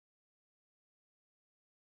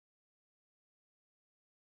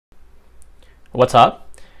What's up?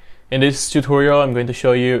 In this tutorial, I'm going to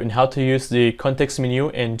show you how to use the context menu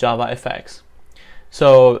in JavaFX.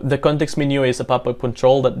 So the context menu is a pop-up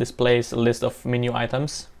control that displays a list of menu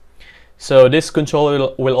items. So this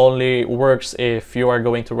control will only works if you are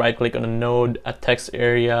going to right-click on a node, a text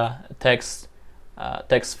area, a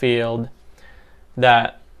text field,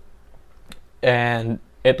 and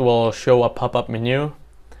it will show a pop-up menu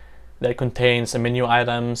that contains menu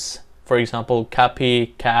items, for example,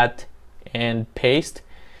 copy, cat, and paste.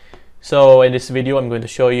 So in this video, I'm going to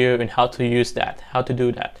show you how to use that, how to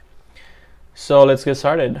do that. So let's get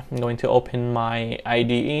started. I'm going to open my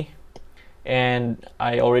IDE, and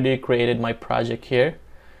I already created my project here.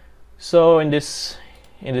 So in this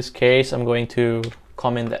case, I'm going to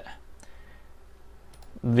comment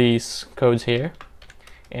these codes here,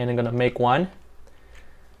 and I'm gonna make one.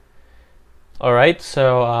 Alright,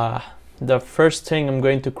 so the first thing I'm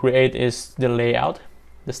going to create is the layout,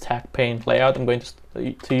 the stack pane layout. I'm going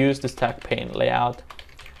to use the stack pane layout.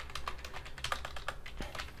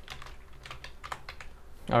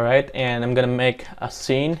 Alright, and I'm gonna make a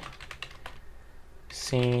scene,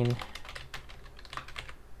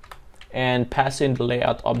 and pass in the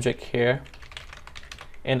layout object here,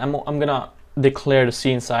 and I'm gonna declare the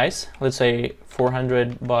scene size. Let's say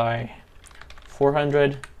 400 by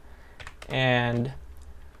 400, and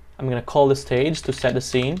I'm gonna call the stage to set the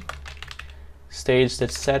scene, stage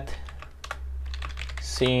that set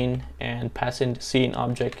scene, and pass in the scene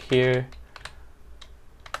object here,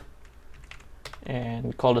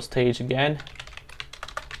 and call the stage again,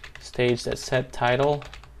 stage that set title.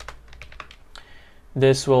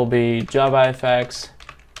 This will be JavaFX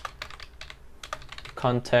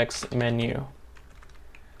ContextMenu.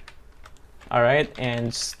 Alright,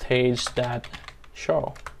 and stage that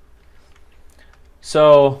show.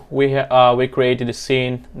 So we created a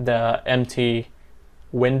scene, the empty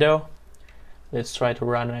window. Let's try to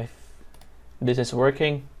run if this is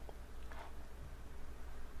working.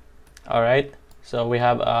 Alright, so we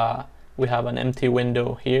have an empty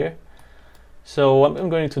window here. So what I'm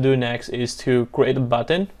going to do next is to create a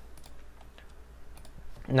button.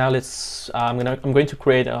 Now I'm going to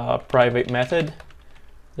create a private method.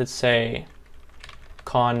 Let's say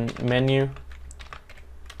ConMenu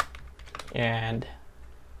and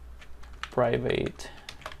private,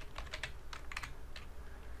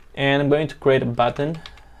 and I'm going to create a button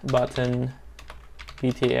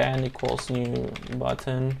btn equals new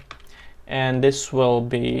button, and this will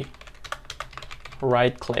be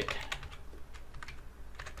right click.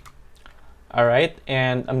 Alright,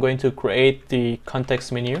 and I'm going to create the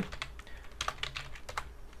context menu,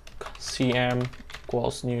 cm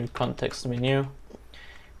equals new context menu,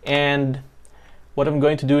 and what I'm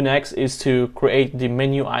going to do next is to create the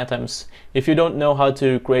menu items. If you don't know how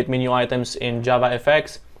to create menu items in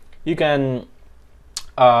JavaFX, you can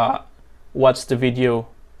watch the video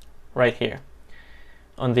right here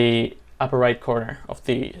on the upper right corner of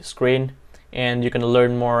the screen, and you can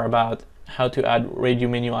learn more about how to add radio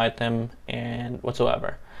menu item and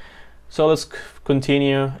whatsoever. So let's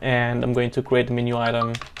continue, and I'm going to create a menu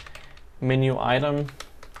item.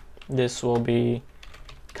 This will be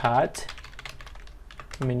cat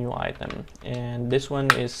menu item, and this one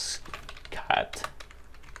is cat.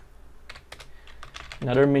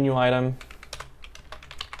 Another menu item,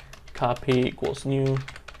 copy equals new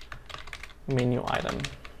menu item.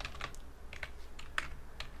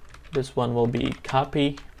 This one will be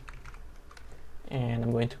copy, and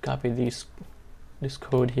I'm going to copy this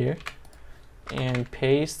code here and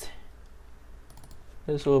paste.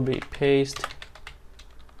 This will be paste.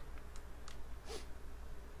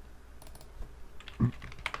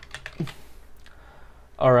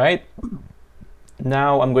 Alright,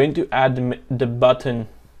 now I'm going to add the button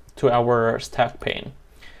to our stack pane.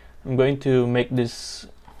 I'm going to make this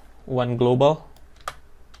one global,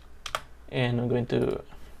 and I'm going to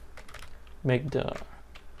make the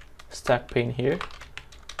stack pane here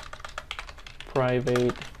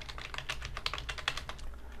private.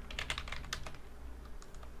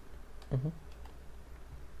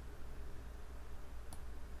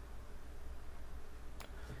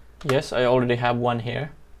 Yes, I already have one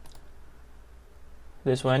here.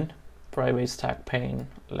 This one, private stack pane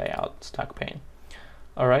layout stack pane.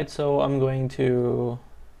 Alright, so I'm going to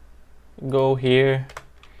go here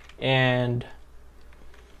and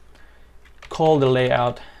call the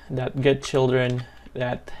layout that get children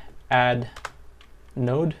that add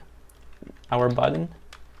node, our button,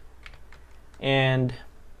 and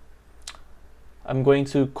I'm going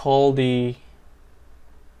to call the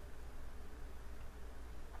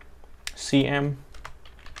cm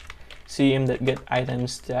that get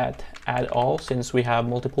items that add all, since we have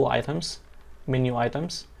multiple items, menu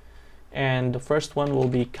items, and the first one will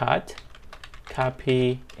be cut,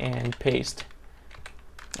 copy, and paste.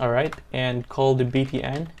 All right, and call the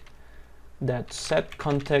btn that set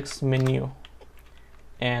context menu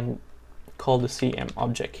and call the cm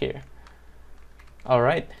object here. All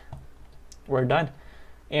right, we're done.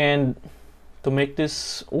 And to make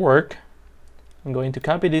this work, I'm going to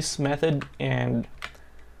copy this method and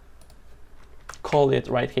call it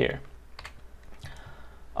right here.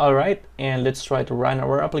 All right, and let's try to run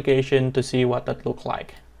our application to see what that looks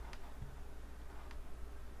like.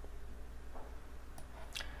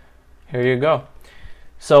 Here you go.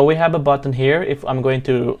 So we have a button here. If I'm going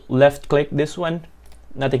to left click this one,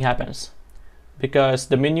 nothing happens, because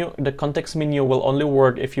the context menu will only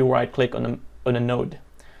work if you right click on a node.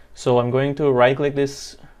 So I'm going to right click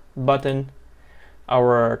this button,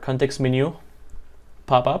 our context menu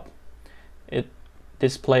pop up. It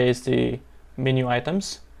displays the menu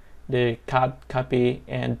items, the cut, copy,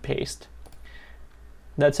 and paste.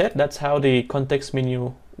 That's it. That's how the context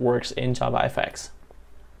menu works in JavaFX.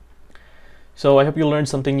 So I hope you learned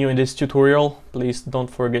something new in this tutorial. Please don't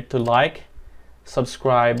forget to like,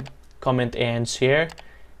 subscribe, comment, and share.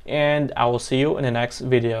 And I will see you in the next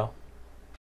video.